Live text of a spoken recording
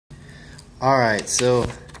Alright, so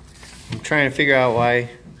I'm trying to figure out why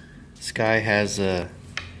this guy has a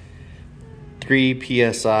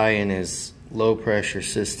 3 psi in his low pressure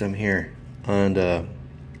system here. And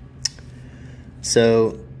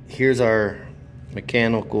so here's our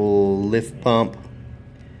mechanical lift pump,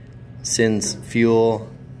 sends fuel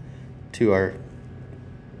to our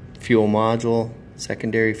fuel module,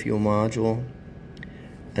 secondary fuel module,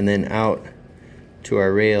 and then out to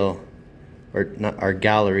our rail, or not, our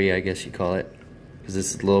gallery I guess you call it, because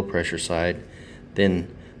this is the low pressure side.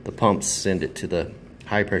 Then the pumps send it to the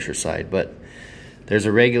high pressure side. But there's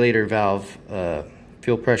a regulator valve,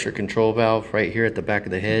 fuel pressure control valve right here at the back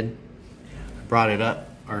of the head. I brought it up,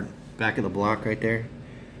 or back of the block right there.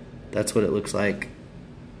 That's what it looks like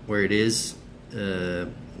where it is. We're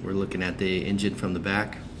looking at the engine from the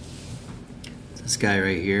back. This guy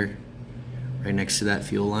right here, right next to that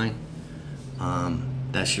fuel line.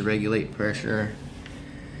 That should regulate pressure.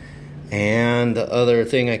 And the other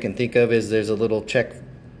thing I can think of is there's a little check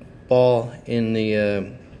ball in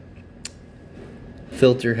the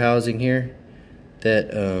filter housing here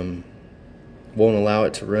that won't allow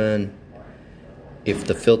it to run if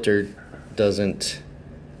the filter doesn't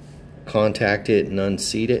contact it and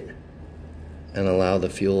unseat it and allow the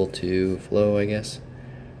fuel to flow, I guess.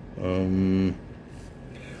 Other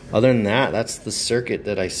than that, that's the circuit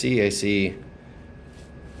that I see. I see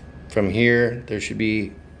from here there should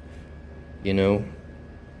be, you know,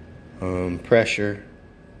 pressure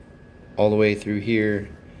all the way through here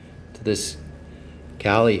to this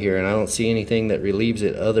galley here, and I don't see anything that relieves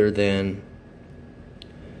it other than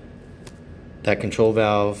that control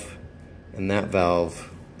valve and that valve.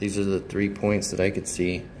 These are the 3 points that I could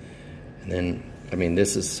see. And then, I mean,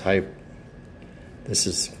 this is high, this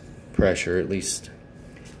is pressure, at least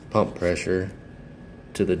pump pressure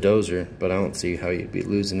to the dozer, but I don't see how you'd be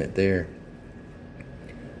losing it there.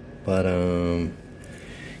 But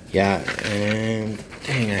yeah, and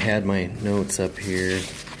dang, I had my notes up here.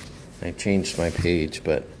 I changed my page,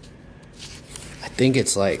 but I think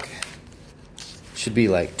it's like, should be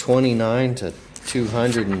like 29 to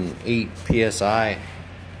 208 psi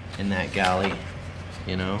in that galley,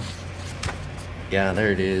 you know. Yeah,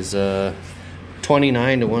 there it is.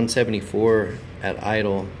 29 to 174 at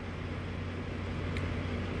idle.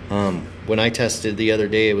 When I tested the other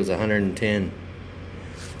day, it was 110.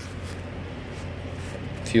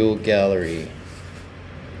 Fuel gallery.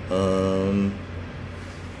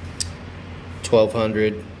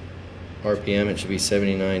 1200 RPM. It should be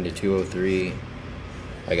 79 to 203.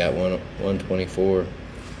 I got 124.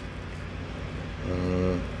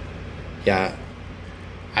 Yeah,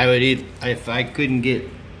 I would eat, if I couldn't get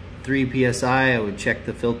 3 psi, I would check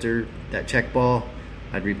the filter, that check ball.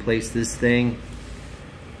 I'd replace this thing,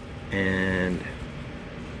 and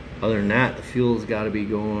other than that, the fuel's got to be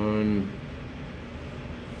going,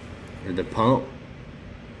 or the pump.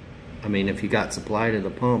 I mean, if you got supply to the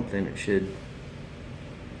pump, then it should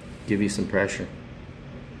give you some pressure.